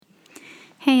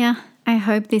Hey, I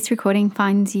hope this recording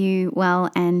finds you well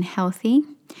and healthy.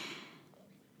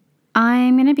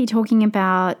 I'm going to be talking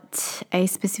about a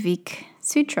specific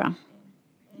sutra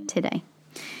today.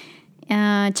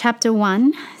 Chapter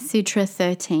 1, Sutra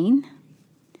 13.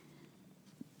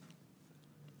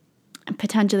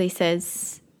 Patanjali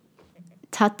says,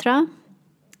 Tatra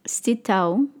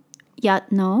stitau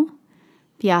yatno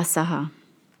vyasaha.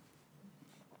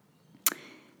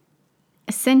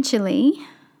 Essentially,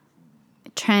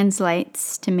 it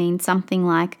translates to mean something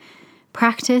like,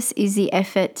 practice is the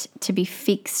effort to be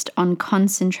fixed on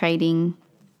concentrating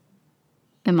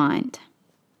the mind.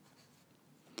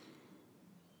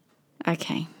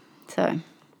 Okay, so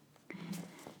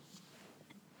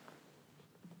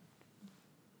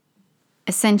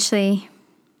essentially,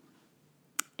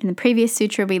 in the previous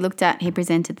sutra we looked at, he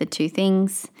presented the two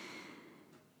things,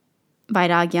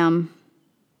 Vairagyam,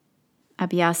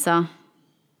 Abhyasa,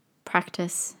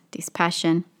 practice,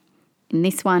 dispassion. In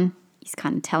this one, he's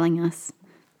kind of telling us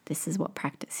this is what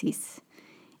practice is.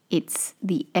 It's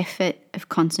the effort of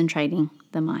concentrating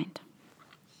the mind.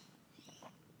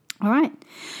 All right.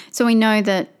 So we know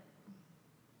that,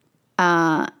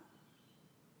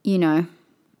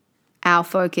 our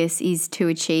focus is to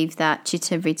achieve that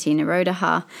citta vritti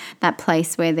nirodha, that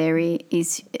place where there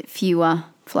is fewer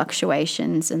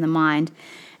fluctuations in the mind.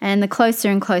 And the closer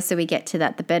and closer we get to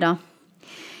that, the better.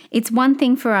 It's one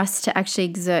thing for us to actually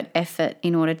exert effort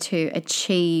in order to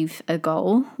achieve a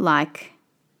goal, like,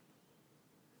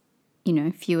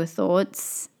 fewer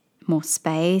thoughts, more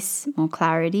space, more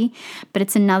clarity. But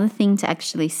it's another thing to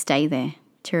actually stay there,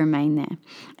 to remain there.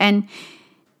 And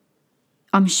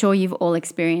I'm sure you've all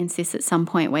experienced this at some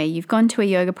point where you've gone to a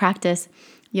yoga practice,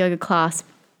 yoga class,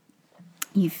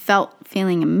 you felt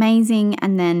feeling amazing,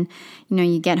 and then,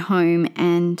 you get home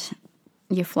and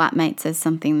your flatmate says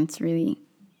something that's really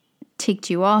ticked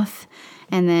you off,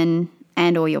 and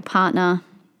or your partner,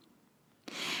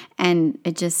 and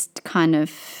it just kind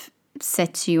of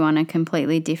sets you on a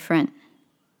completely different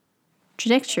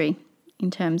trajectory in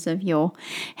terms of your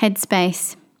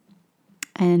headspace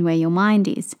and where your mind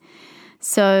is.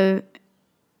 So,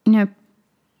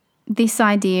 this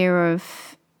idea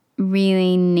of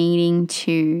really needing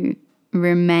to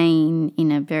remain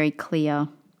in a very clear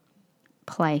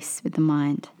place with the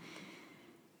mind.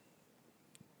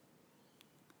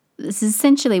 This is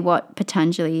essentially what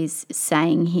Patanjali is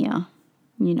saying here,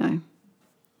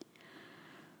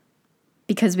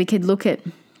 because we could look at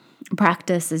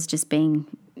practice as just being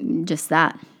just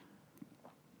that,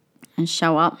 and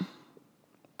show up,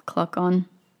 clock on,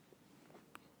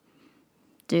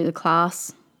 do the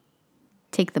class,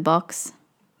 tick the box,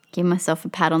 give myself a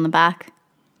pat on the back.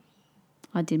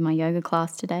 I did my yoga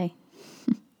class today.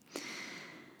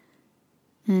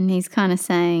 And he's kind of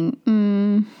saying,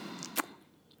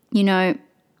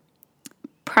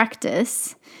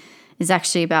 practice is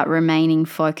actually about remaining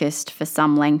focused for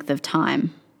some length of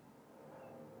time.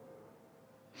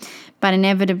 But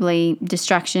inevitably,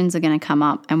 distractions are going to come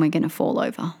up and we're going to fall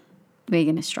over. We're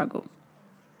going to struggle.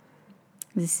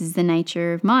 This is the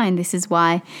nature of mind. This is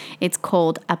why it's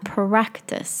called a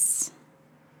practice.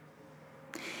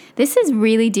 This is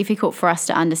really difficult for us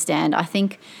to understand. I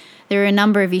think there are a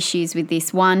number of issues with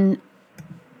this. One,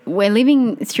 we're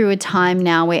living through a time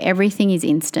now where everything is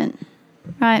instant,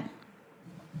 right?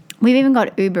 We've even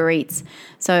got Uber Eats.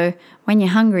 So when you're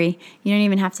hungry, you don't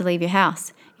even have to leave your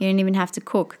house. You don't even have to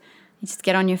cook. You just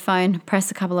get on your phone,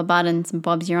 press a couple of buttons, and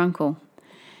Bob's your uncle.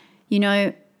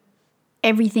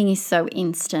 Everything is so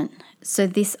instant. So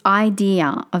this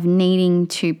idea of needing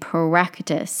to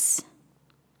practice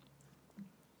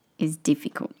is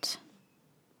difficult.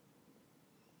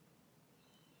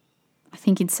 I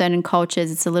think in certain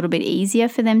cultures it's a little bit easier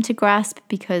for them to grasp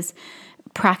because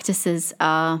practices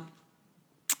are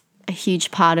a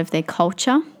huge part of their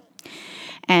culture.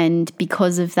 And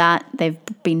because of that, they've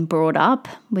been brought up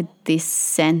with this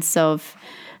sense of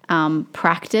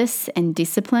practice and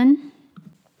discipline.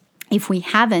 If we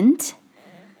haven't,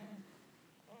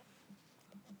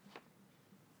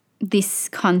 this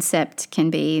concept can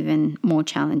be even more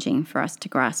challenging for us to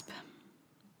grasp.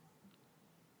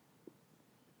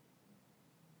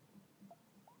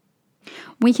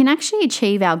 We can actually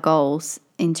achieve our goals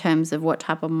in terms of what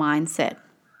type of mindset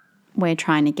we're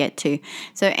trying to get to.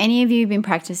 So any of you who've been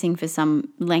practicing for some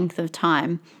length of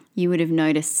time, you would have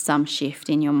noticed some shift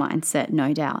in your mindset,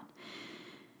 no doubt.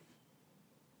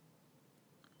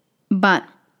 But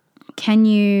can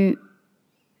you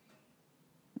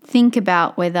think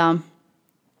about whether,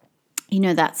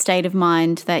 that state of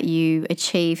mind that you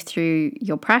achieve through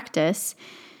your practice,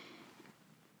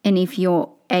 and if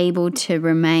you're able to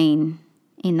remain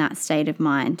in that state of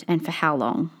mind and for how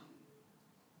long.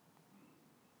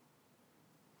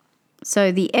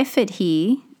 So the effort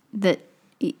here that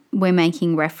we're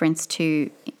making reference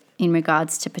to in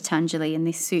regards to Patanjali in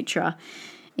this sutra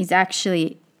is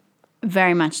actually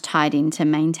very much tied into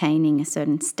maintaining a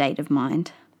certain state of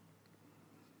mind.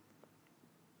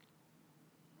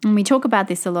 And we talk about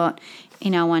this a lot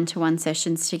in our one-to-one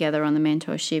sessions together on the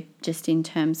mentorship, just in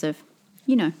terms of,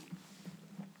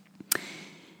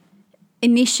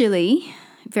 initially,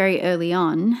 very early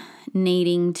on,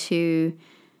 needing to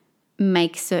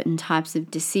make certain types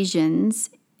of decisions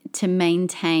to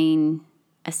maintain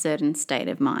a certain state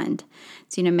of mind.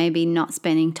 So, maybe not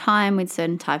spending time with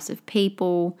certain types of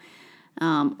people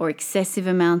or excessive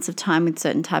amounts of time with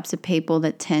certain types of people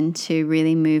that tend to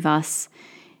really move us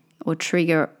or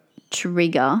trigger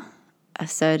a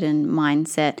certain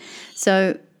mindset.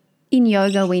 So in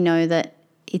yoga, we know that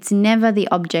it's never the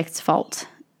object's fault,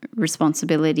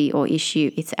 responsibility, or issue.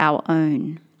 It's our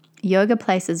own. Yoga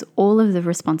places all of the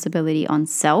responsibility on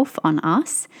self, on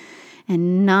us,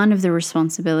 and none of the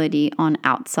responsibility on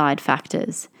outside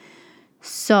factors.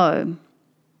 So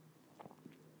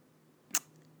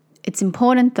it's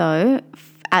important, though,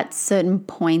 at certain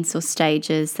points or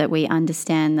stages that we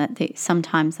understand that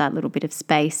sometimes that little bit of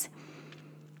space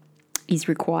is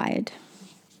required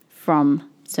from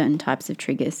certain types of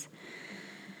triggers.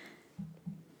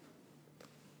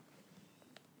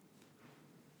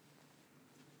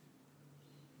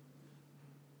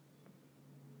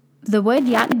 The word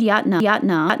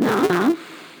yatna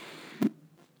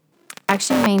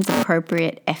actually means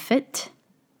appropriate effort.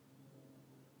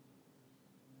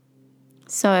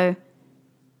 So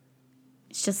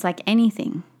it's just like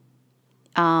anything.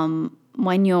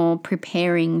 When you're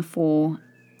preparing for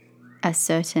a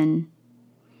certain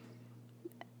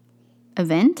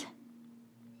event,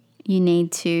 you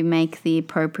need to make the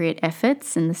appropriate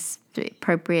efforts and the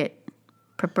appropriate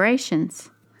preparations.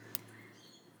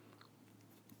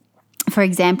 For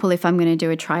example, if I'm going to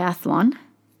do a triathlon,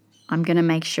 I'm going to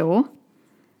make sure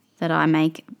that I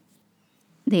make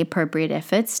the appropriate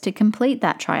efforts to complete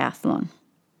that triathlon.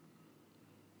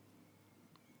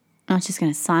 I'm not just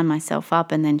going to sign myself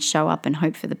up and then show up and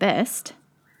hope for the best.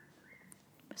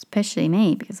 Especially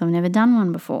me, because I've never done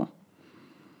one before.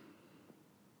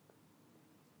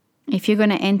 If you're going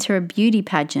to enter a beauty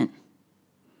pageant,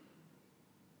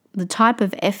 the type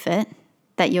of effort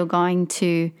that you're going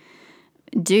to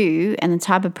do and the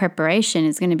type of preparation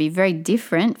is going to be very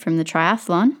different from the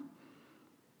triathlon.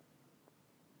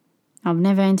 I've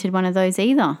never entered one of those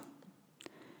either.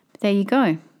 But there you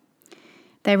go.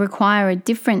 They require a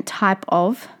different type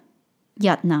of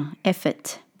yatna,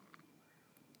 effort.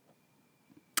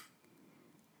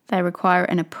 They require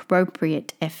an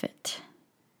appropriate effort.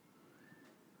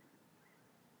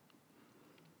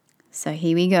 So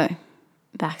here we go.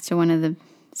 Back to one of the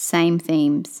same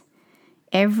themes.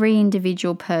 Every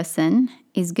individual person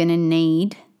is going to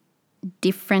need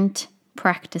different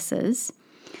practices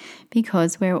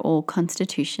because we're all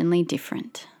constitutionally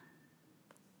different.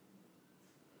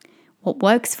 What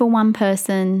works for one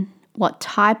person, what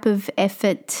type of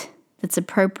effort that's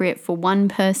appropriate for one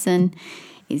person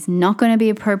is not going to be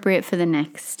appropriate for the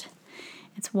next.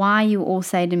 It's why you all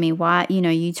say to me, why,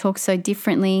 you talk so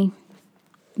differently,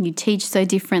 you teach so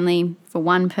differently for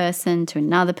one person to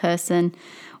another person.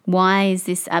 Why is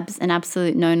this an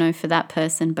absolute no-no for that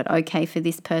person, but okay for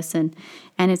this person?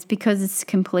 And it's because it's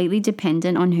completely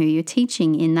dependent on who you're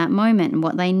teaching in that moment and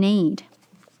what they need.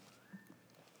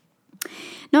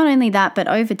 Not only that, but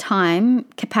over time,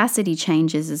 capacity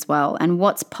changes as well. And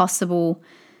what's possible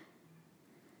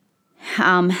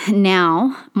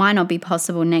now might not be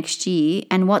possible next year,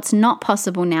 and what's not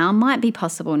possible now might be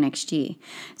possible next year.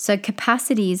 So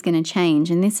capacity is going to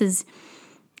change. And this is,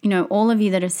 all of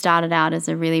you that have started out as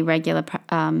a really regular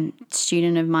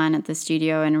student of mine at the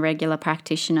studio and a regular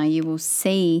practitioner, you will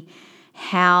see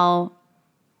how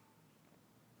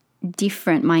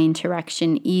different my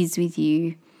interaction is with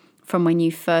you from when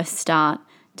you first start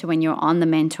to when you're on the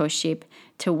mentorship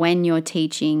to when you're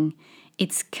teaching.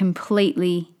 It's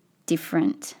completely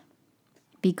different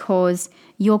because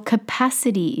your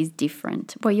capacity is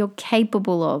different. What you're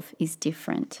capable of is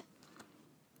different.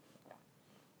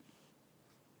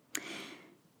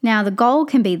 Now, the goal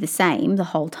can be the same the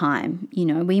whole time.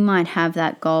 We might have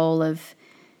that goal of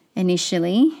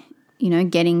initially,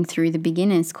 getting through the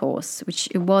beginner's course, which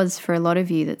it was for a lot of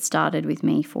you that started with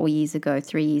me 4 years ago,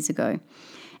 3 years ago.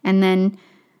 And then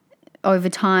over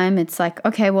time, it's like,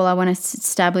 okay, well, I want to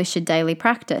establish a daily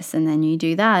practice. And then you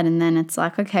do that. And then it's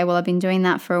like, okay, well, I've been doing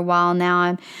that for a while now.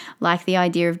 I like the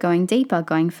idea of going deeper,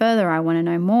 going further. I want to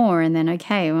know more. And then,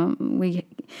 okay, well, we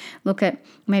look at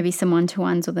maybe some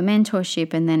one-to-ones or the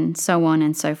mentorship, and then so on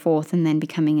and so forth, and then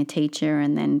becoming a teacher,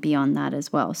 and then beyond that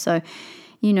as well. So,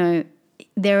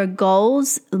 there are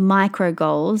goals, micro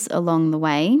goals along the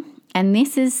way. And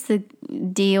this is the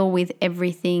deal with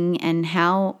everything, and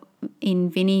how in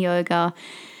Vini Yoga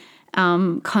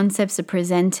concepts are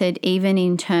presented, even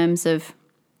in terms of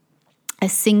a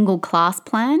single class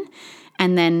plan,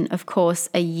 and then, of course,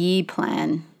 a year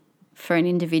plan for an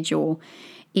individual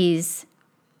is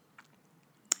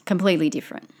completely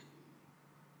different,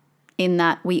 in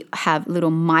that we have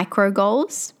little micro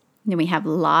goals, then we have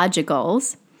larger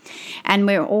goals, and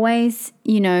we're always,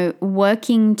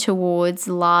 working towards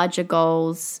larger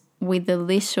goals with the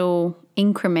little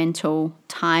incremental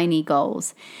tiny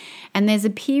goals. And there's a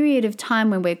period of time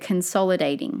when we're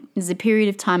consolidating. There's a period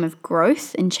of time of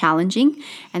growth and challenging,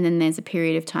 and then there's a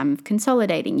period of time of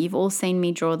consolidating. You've all seen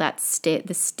me draw that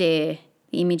the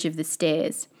image of the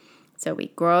stairs. So we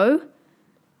grow,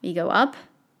 we go up,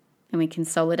 and we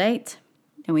consolidate,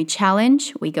 and we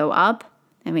challenge, we go up,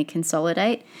 and we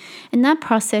consolidate, and that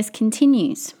process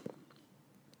continues.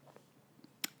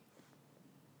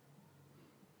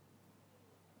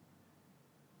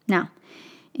 Now,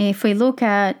 if we look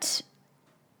at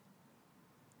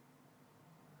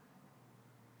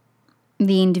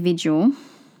the individual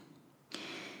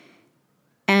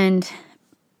and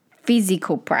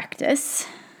physical practice,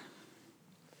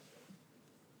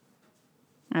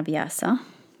 abhyasa,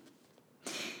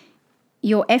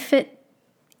 your effort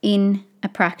in a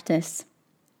practice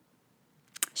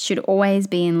should always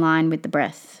be in line with the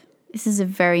breath. This is a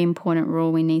very important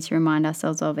rule we need to remind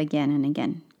ourselves of again and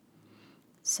again.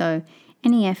 So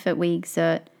any effort we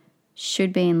exert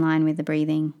should be in line with the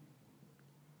breathing.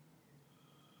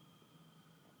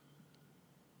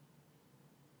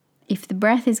 If the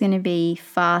breath is going to be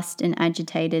fast and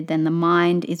agitated, then the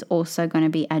mind is also going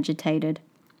to be agitated.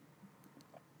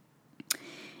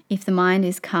 If the mind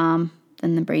is calm,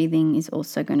 then the breathing is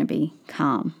also going to be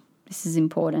calm. This is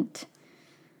important.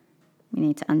 We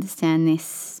need to understand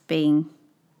this being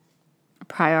a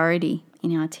priority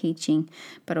in our teaching,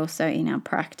 but also in our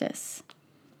practice.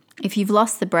 If you've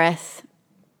lost the breath,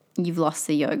 you've lost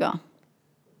the yoga.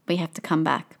 We have to come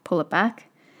back, pull it back,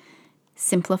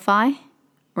 simplify,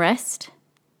 rest,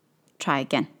 try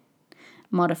again,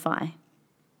 modify.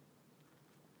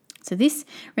 So this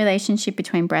relationship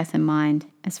between breath and mind,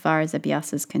 as far as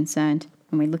abhyasa is concerned,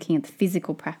 when we're looking at the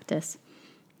physical practice,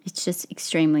 it's just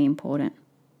extremely important.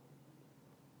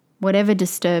 Whatever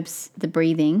disturbs the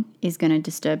breathing is going to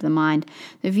disturb the mind.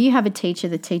 If you have a teacher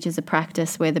that teaches a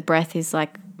practice where the breath is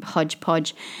like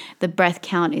hodgepodge, the breath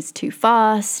count is too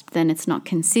fast, then it's not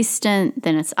consistent,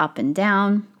 then it's up and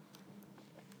down,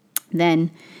 then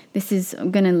this is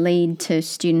going to lead to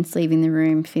students leaving the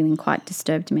room feeling quite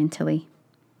disturbed mentally.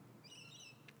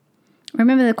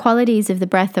 Remember, the qualities of the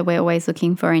breath that we're always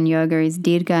looking for in yoga is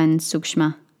dirgha and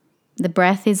sukshma. The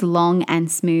breath is long and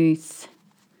smooth.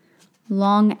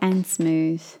 Long and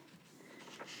smooth.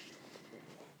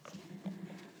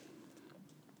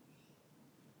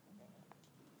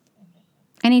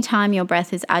 Anytime your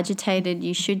breath is agitated,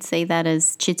 you should see that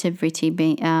as chitta vritti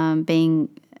being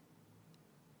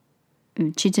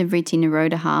chitta vritti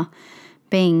nirodha,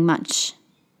 being much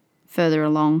further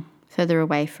along, further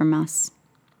away from us.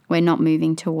 We're not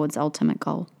moving towards ultimate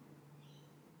goal.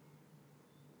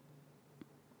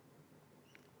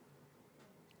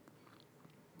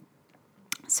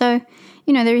 So,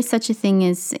 there is such a thing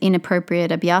as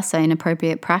inappropriate abhyasa,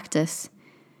 inappropriate practice.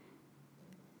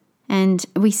 And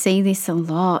we see this a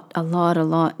lot.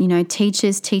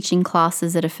 Teachers teaching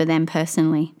classes that are for them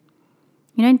personally.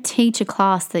 You don't teach a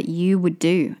class that you would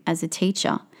do as a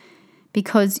teacher,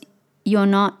 because you're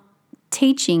not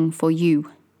teaching for you.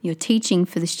 You're teaching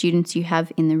for the students you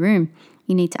have in the room.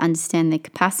 You need to understand their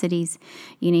capacities.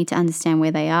 You need to understand where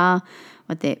they are,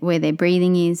 where their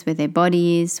breathing is, where their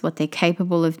body is, what they're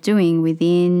capable of doing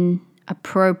within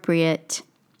appropriate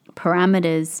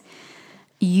parameters,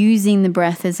 using the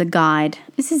breath as a guide.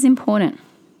 This is important.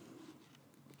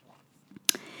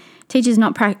 Teachers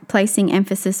not placing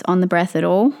emphasis on the breath at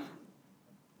all.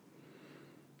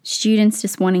 Students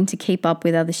just wanting to keep up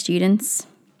with other students.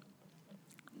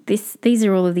 These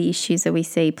are all of the issues that we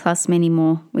see, plus many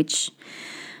more, which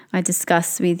I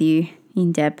discuss with you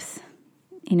in depth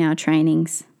in our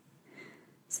trainings.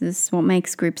 So this is what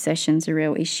makes group sessions a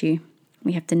real issue.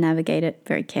 We have to navigate it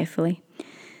very carefully.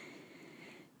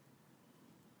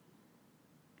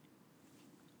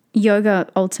 Yoga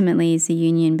ultimately is a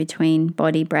union between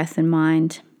body, breath, and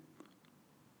mind,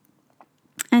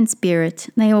 and spirit.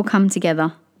 They all come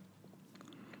together.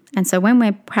 And so when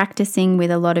we're practicing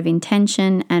with a lot of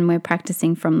intention and we're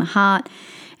practicing from the heart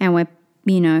and we're,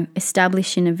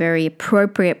 establishing a very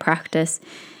appropriate practice,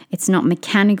 it's not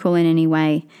mechanical in any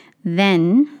way,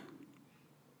 then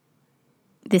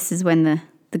this is when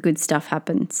the good stuff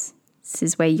happens. This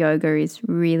is where yoga is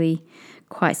really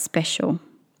quite special.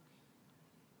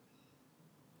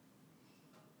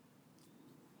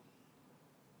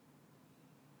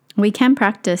 We can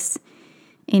practice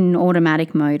in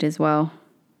automatic mode as well.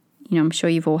 I'm sure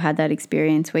you've all had that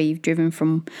experience where you've driven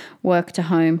from work to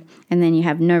home and then you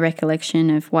have no recollection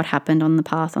of what happened on the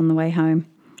path on the way home,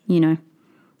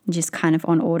 just kind of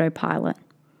on autopilot.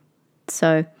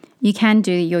 So you can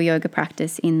do your yoga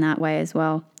practice in that way as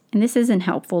well. And this isn't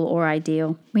helpful or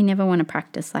ideal. We never want to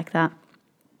practice like that.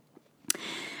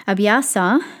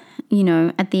 Abhyasa,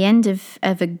 at the end of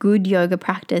a good yoga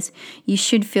practice, you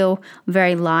should feel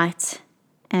very light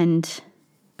and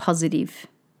positive,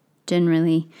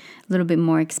 generally a little bit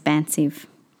more expansive.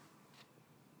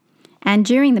 And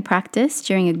during the practice,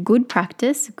 during a good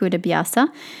practice, good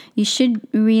abhyasa, you should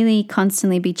really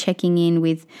constantly be checking in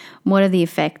with what are the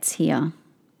effects here?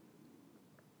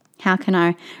 How can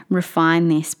I refine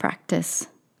this practice?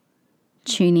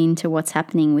 Tune in to what's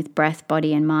happening with breath,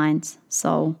 body and mind,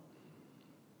 soul.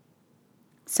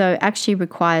 So it actually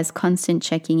requires constant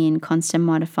checking in, constant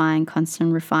modifying,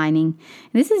 constant refining.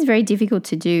 And this is very difficult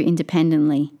to do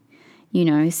independently.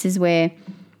 This is where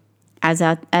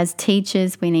as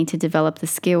teachers, we need to develop the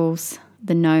skills,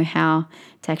 the know-how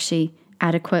to actually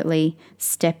adequately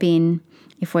step in.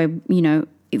 If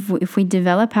we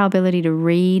develop our ability to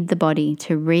read the body,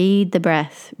 to read the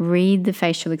breath, read the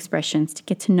facial expressions, to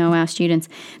get to know our students,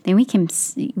 then we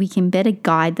can better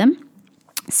guide them,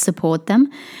 support them,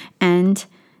 and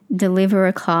deliver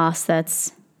a class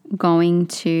that's going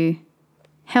to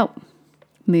help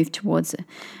move towards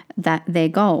their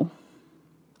goal.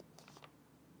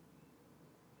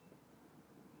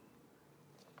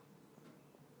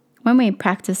 When we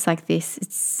practice like this,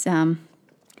 it's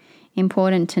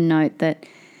important to note that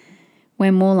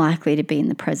we're more likely to be in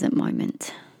the present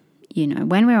moment.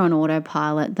 When we're on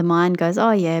autopilot, the mind goes,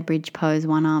 oh yeah, bridge pose,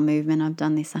 one arm movement, I've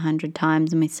done this 100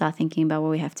 times. And we start thinking about what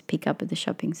we have to pick up at the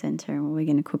shopping centre and what we're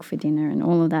going to cook for dinner and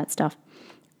all of that stuff.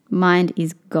 Mind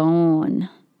is gone.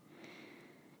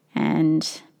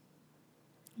 And,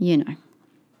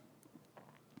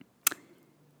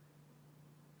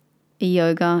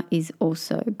 yoga is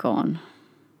also gone.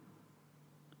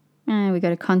 And we've got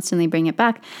to constantly bring it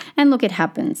back. And look, it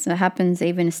happens. It happens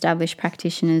even established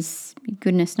practitioners,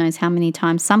 goodness knows how many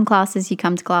times. Some classes you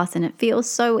come to class and it feels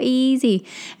so easy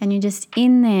and you're just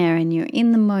in there and you're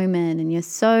in the moment and you're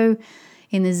so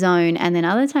in the zone. And then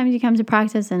other times you come to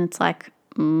practice and it's like,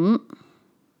 you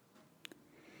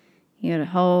got a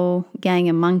whole gang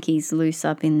of monkeys loose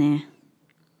up in there.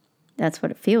 That's what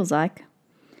it feels like.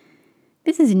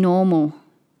 This is normal.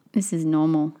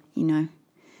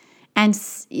 And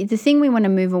the thing we want to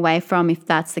move away from, if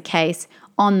that's the case,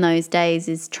 on those days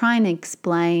is trying to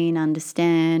explain,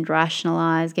 understand,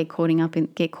 rationalize, get caught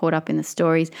up in the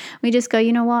stories. We just go,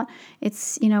 you know what?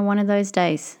 It's, one of those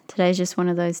days. Today's just one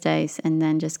of those days. And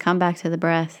then just come back to the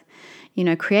breath.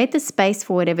 Create the space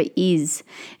for whatever is.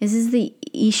 This is the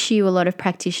issue a lot of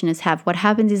practitioners have. What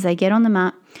happens is they get on the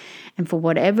mat and for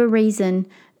whatever reason,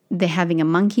 they're having a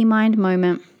monkey mind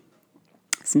moment.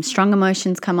 Some strong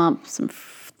emotions come up, some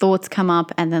thoughts come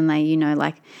up, and then they,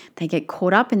 they get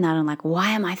caught up in that and like,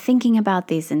 why am I thinking about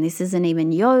this? And this isn't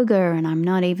even yoga, and I'm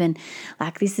not even,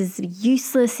 this is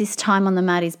useless. This time on the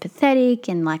mat is pathetic,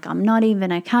 and I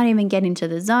can't even get into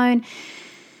the zone.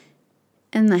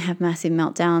 And they have massive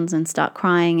meltdowns and start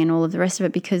crying and all of the rest of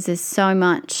it because there's so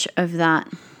much of that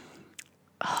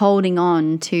holding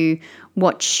on to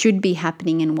what should be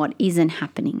happening and what isn't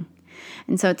happening.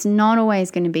 And so it's not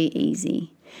always going to be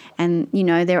easy. And,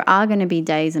 there are going to be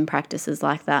days and practices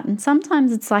like that. And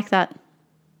sometimes it's like that,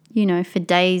 for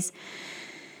days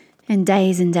and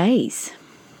days and days.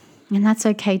 And that's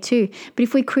okay too. But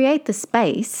if we create the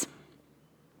space,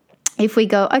 if we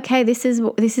go, okay, this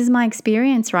is my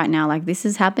experience right now. This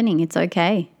is happening. It's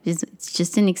okay. It's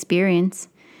just an experience.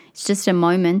 It's just a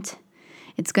moment.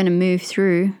 It's going to move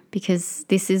through because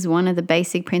this is one of the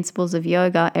basic principles of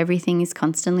yoga. Everything is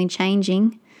constantly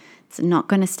changing. It's not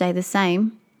going to stay the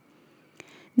same.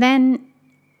 Then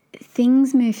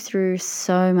things move through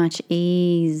so much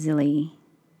easier.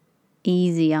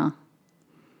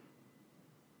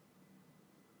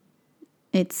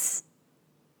 It's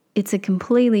a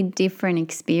completely different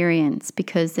experience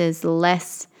because there's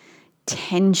less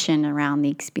tension around the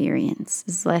experience.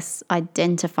 There's less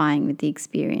identifying with the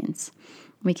experience.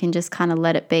 We can just kind of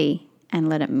let it be and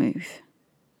let it move.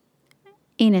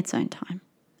 in its own time,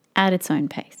 at its own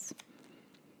pace.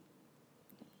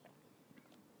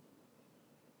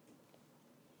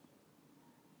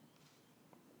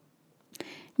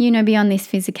 Beyond this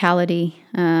physicality,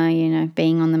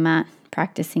 being on the mat,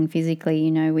 practicing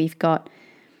physically, we've got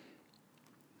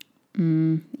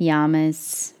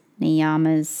yamas,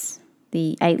 niyamas,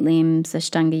 the 8 limbs,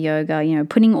 Ashtanga yoga,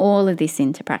 putting all of this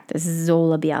into practice. This is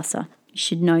all abhyasa. You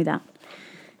should know that.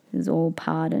 This is all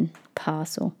part and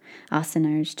parcel.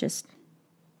 Asana is just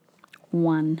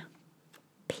one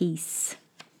piece,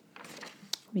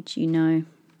 which you know.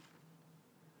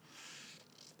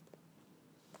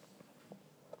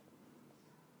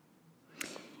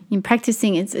 In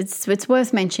practicing, it's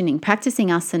worth mentioning, practicing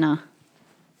asana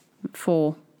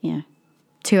for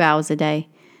 2 hours a day,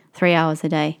 3 hours a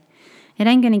day, it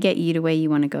ain't going to get you to where you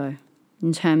want to go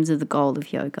in terms of the goal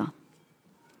of yoga.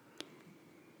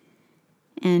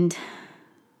 And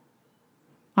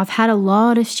I've had a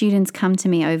lot of students come to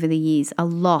me over the years, a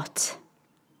lot.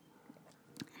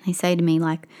 They say to me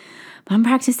like, I'm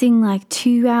practicing like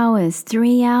 2 hours,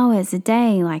 3 hours a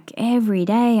day, like every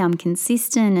day. I'm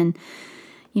consistent and,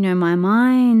 my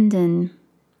mind and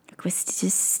we're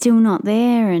just still not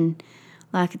there. And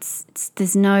like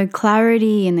there's no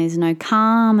clarity and there's no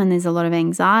calm and there's a lot of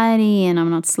anxiety and I'm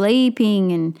not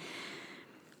sleeping. And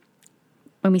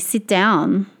when we sit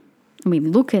down and we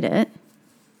look at it,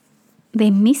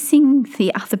 they're missing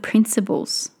the other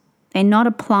principles. They're not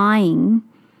applying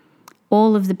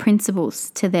all of the principles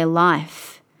to their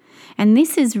life. And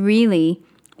this is really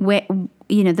where,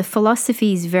 the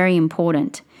philosophy is very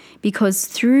important, because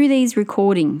through these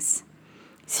recordings,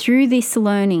 through this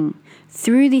learning,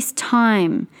 through this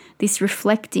time, this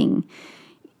reflecting,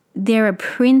 there are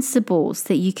principles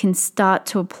that you can start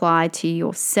to apply to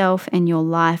yourself and your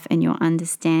life and your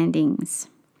understandings.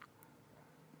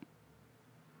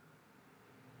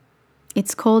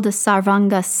 It's called a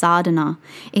Sarvanga sadhana.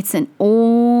 It's an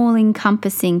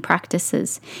all-encompassing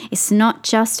practices. It's not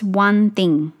just one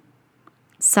thing.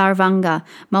 Sarvanga,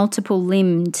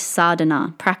 multiple-limbed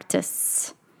sadhana,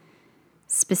 practice.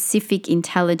 Specific,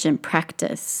 intelligent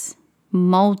practice.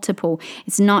 Multiple.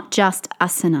 It's not just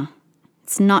asana.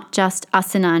 It's not just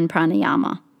asana and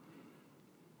pranayama.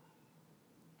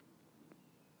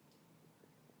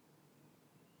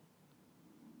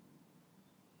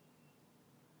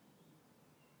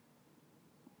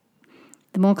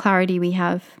 The more clarity we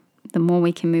have, the more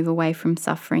we can move away from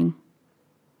suffering.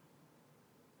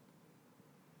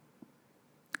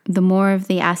 The more of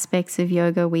the aspects of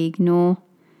yoga we ignore,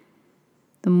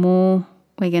 the more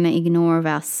we're going to ignore of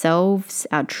ourselves,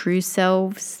 our true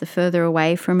selves. The further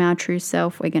away from our true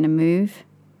self we're going to move.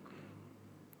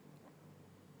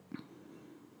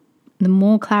 The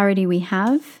more clarity we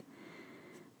have,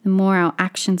 the more our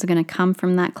actions are going to come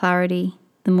from that clarity,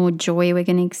 the more joy we're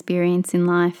going to experience in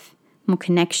life, more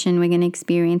connection we're going to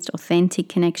experience, authentic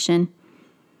connection.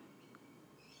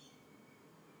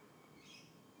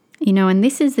 And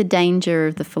this is the danger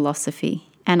of the philosophy,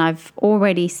 and I've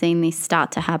already seen this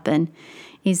start to happen,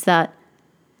 is that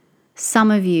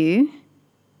some of you,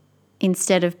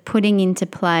 instead of putting into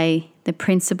play the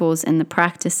principles and the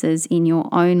practices in your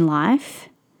own life,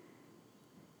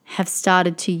 have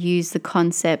started to use the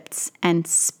concepts and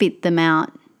spit them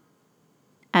out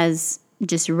as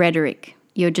just rhetoric.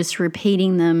 You're just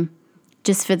repeating them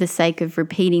just for the sake of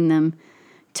repeating them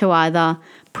to either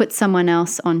put someone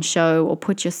else on show or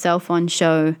put yourself on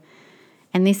show.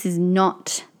 And this is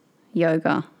not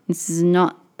yoga. This is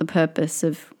not the purpose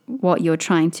of what you're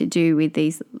trying to do with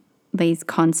these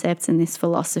concepts and this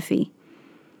philosophy.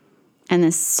 And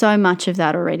there's so much of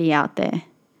that already out there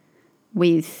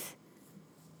with,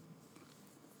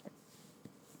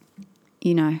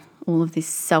 all of this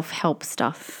self-help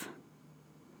stuff.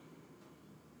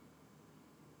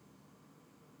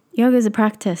 Yoga is a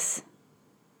practice.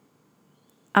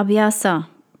 Abhyasa,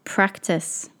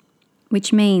 practice,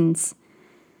 which means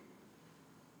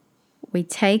we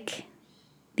take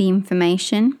the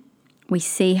information, we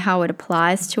see how it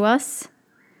applies to us,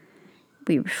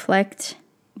 we reflect,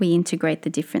 we integrate the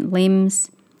different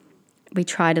limbs, we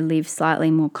try to live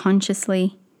slightly more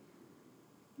consciously,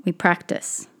 we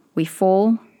practice, we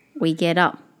fall, we get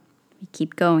up, we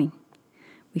keep going,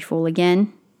 we fall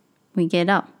again, we get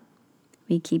up,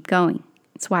 we keep going.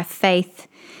 It's why faith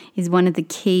is one of the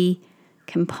key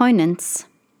components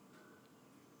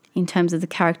in terms of the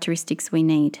characteristics we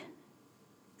need,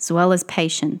 as well as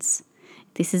patience.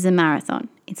 This is a marathon.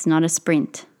 It's not a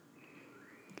sprint.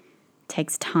 It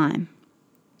takes time.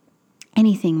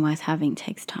 Anything worth having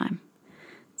takes time.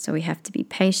 So we have to be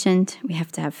patient. We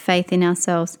have to have faith in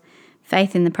ourselves,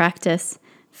 faith in the practice,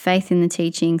 faith in the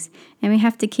teachings, and we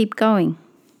have to keep going.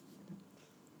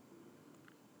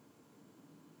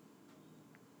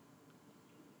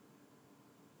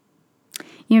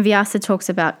 Vyasa talks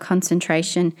about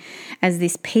concentration as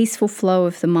this peaceful flow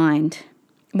of the mind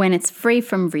when it's free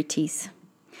from vrittis.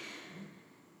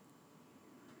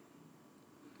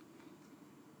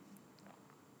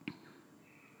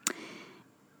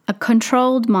 A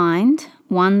controlled mind,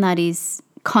 one that is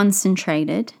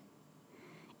concentrated,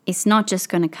 is not just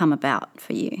going to come about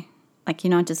for you. Like,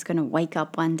 you're not just going to wake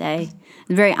up one day.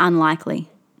 It's very unlikely.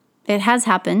 It has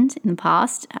happened in the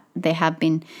past. There have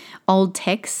been old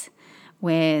texts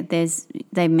where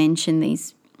they mention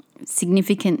these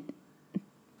significant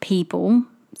people,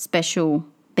 special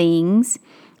beings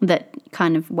that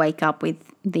kind of wake up with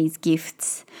these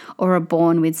gifts or are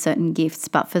born with certain gifts.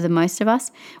 But for the most of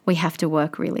us, we have to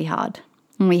work really hard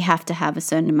and we have to have a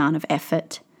certain amount of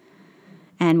effort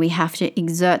and we have to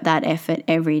exert that effort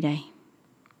every day.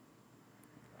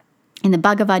 In the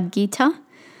Bhagavad Gita,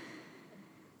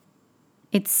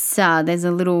 there's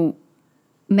a little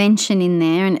mention in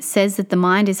there and it says that the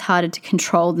mind is harder to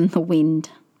control than the wind.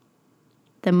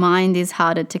 The mind is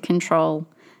harder to control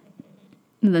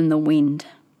than the wind.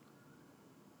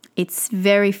 It's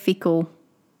very fickle,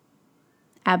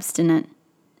 abstinent,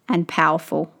 and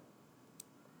powerful.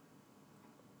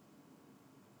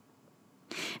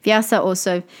 Vyasa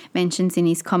also mentions in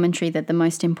his commentary that the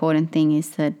most important thing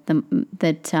is that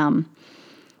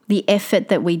the effort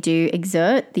that we do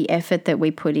exert, the effort that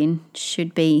we put in,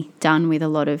 should be done with a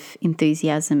lot of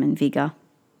enthusiasm and vigor.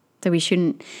 So we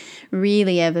shouldn't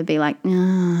really ever be like,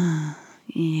 yeah,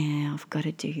 I've got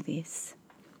to do this.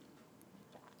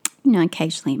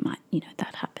 Occasionally it might,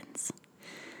 that happens.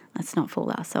 Let's not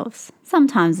fool ourselves.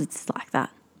 Sometimes it's like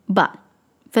that. But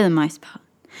for the most part,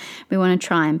 we want to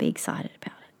try and be excited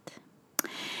about it.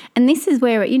 And this is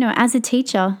where, as a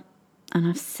teacher, and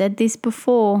I've said this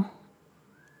before,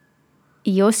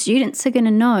 your students are going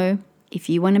to know if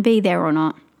you want to be there or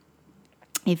not,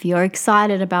 if you're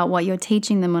excited about what you're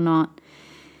teaching them or not,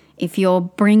 if you're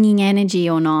bringing energy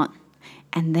or not,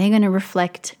 and they're going to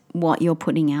reflect what you're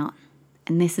putting out.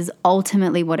 And this is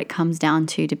ultimately what it comes down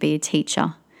to be a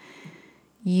teacher.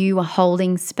 You are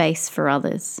holding space for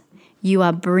others. You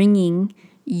are bringing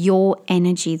your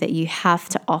energy that you have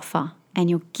to offer and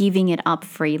you're giving it up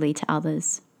freely to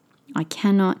others. I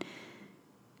cannot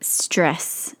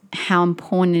stress how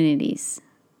important it is,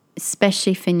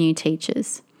 especially for new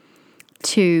teachers,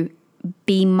 to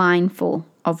be mindful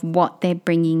of what they're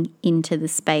bringing into the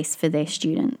space for their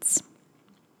students.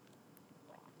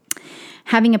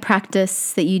 Having a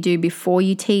practice that you do before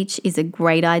you teach is a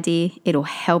great idea. It'll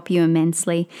help you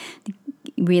immensely.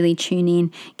 Really tune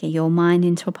in, get your mind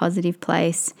into a positive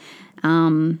place,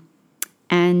 and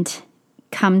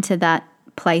come to that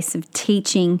place of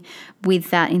teaching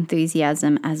with that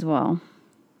enthusiasm as well.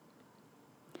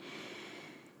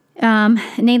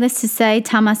 Needless to say,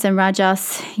 tamas and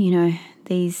rajas,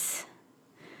 these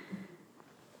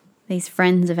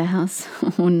friends of ours,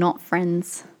 or not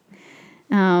friends,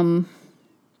 they're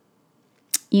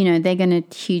going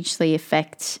to hugely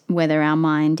affect whether our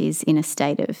mind is in a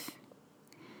state of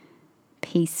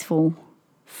peaceful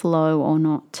flow or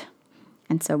not.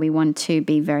 And so we want to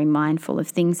be very mindful of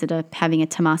things that are having a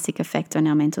tamasic effect on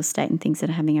our mental state and things that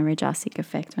are having a rajasic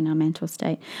effect on our mental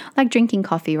state, like drinking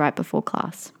coffee right before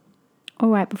class or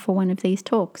right before one of these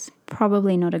talks.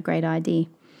 Probably not a great idea.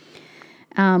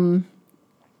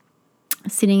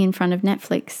 Sitting in front of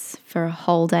Netflix for a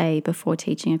whole day before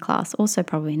teaching a class, also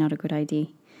probably not a good idea.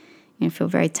 Feel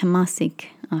very tamasic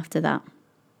after that.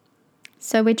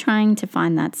 So we're trying to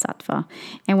find that sattva,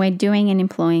 and we're doing and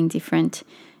employing different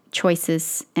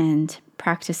choices and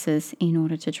practices in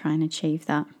order to try and achieve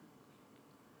that.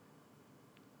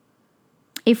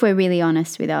 If we're really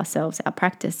honest with ourselves, our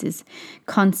practice is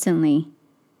constantly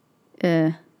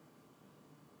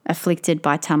afflicted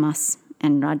by tamas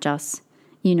and rajas.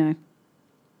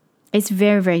 It's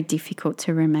very, very difficult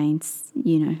to remain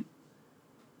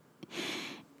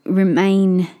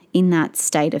in that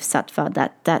state of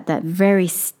sattva, that very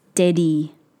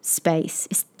steady space.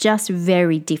 It's just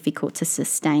very difficult to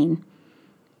sustain.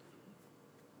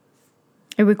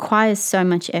 It requires so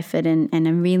much effort and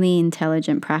a really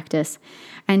intelligent practice.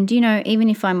 And, even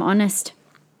if I'm honest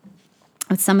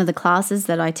with some of the classes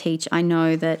that I teach, I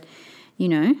know that,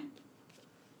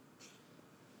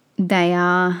 they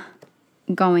are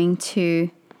going to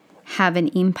have an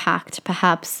impact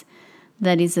perhaps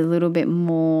that is a little bit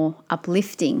more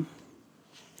uplifting.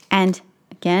 And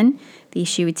again, the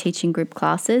issue with teaching group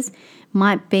classes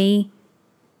might be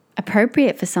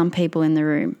appropriate for some people in the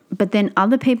room, but then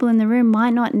other people in the room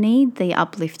might not need the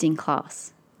uplifting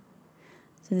class.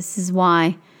 So this is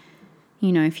why,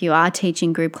 if you are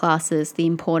teaching group classes, the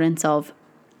importance of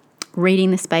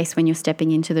reading the space when you're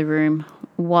stepping into the room.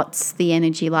 What's the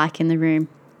energy like in the room?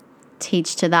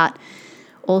 Teach to that.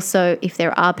 Also, if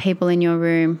there are people in your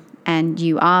room and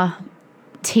you are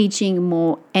teaching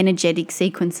more energetic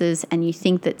sequences and you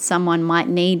think that someone might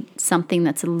need something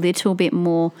that's a little bit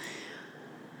more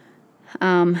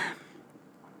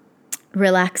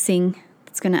relaxing,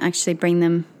 that's going to actually bring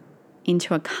them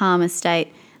into a calmer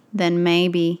state, then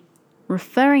maybe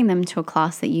referring them to a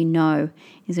class that you know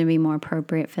is going to be more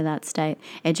appropriate for that state,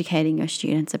 educating your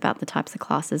students about the types of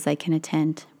classes they can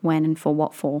attend, when and for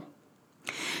what for.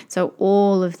 So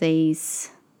all of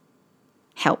these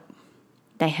help.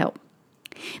 They help.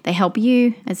 They help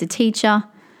you as a teacher,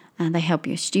 and they help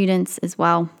your students as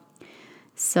well.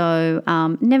 So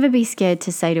never be scared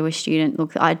to say to a student,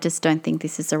 look, I just don't think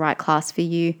this is the right class for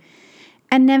you.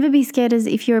 And never be scared, as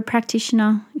if you're a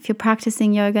practitioner, if you're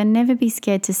practicing yoga, never be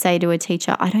scared to say to a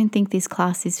teacher, I don't think this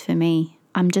class is for me.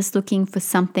 I'm just looking for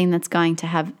something that's going to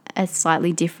have a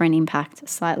slightly different impact, a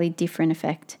slightly different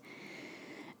effect.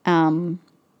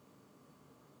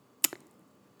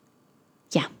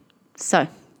 So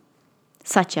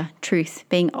Satya, truth,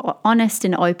 being honest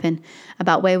and open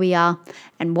about where we are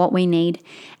and what we need.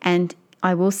 And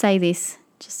I will say this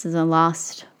just as a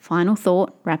last final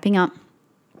thought, wrapping up.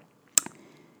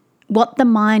 What the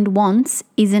mind wants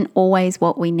isn't always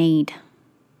what we need.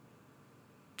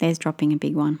 There's dropping a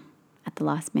big one at the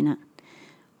last minute.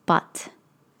 But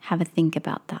have a think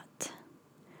about that.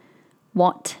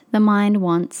 What the mind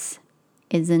wants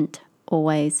isn't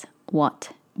always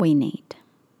what we need.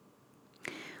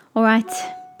 All right.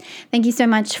 Thank you so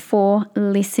much for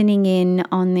listening in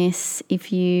on this.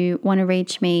 If you want to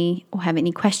reach me or have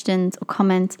any questions or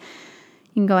comments,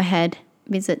 you can go ahead,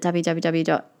 visit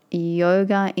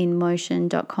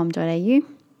www.yogainmotion.com.au.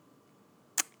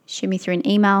 Shoot me through an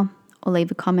email or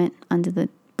leave a comment under the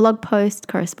blog post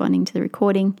corresponding to the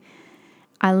recording.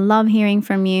 I love hearing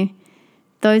from you.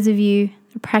 Those of you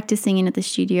practicing in at the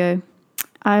studio,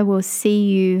 I will see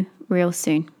you real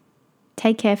soon.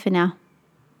 Take care for now.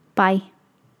 Bye.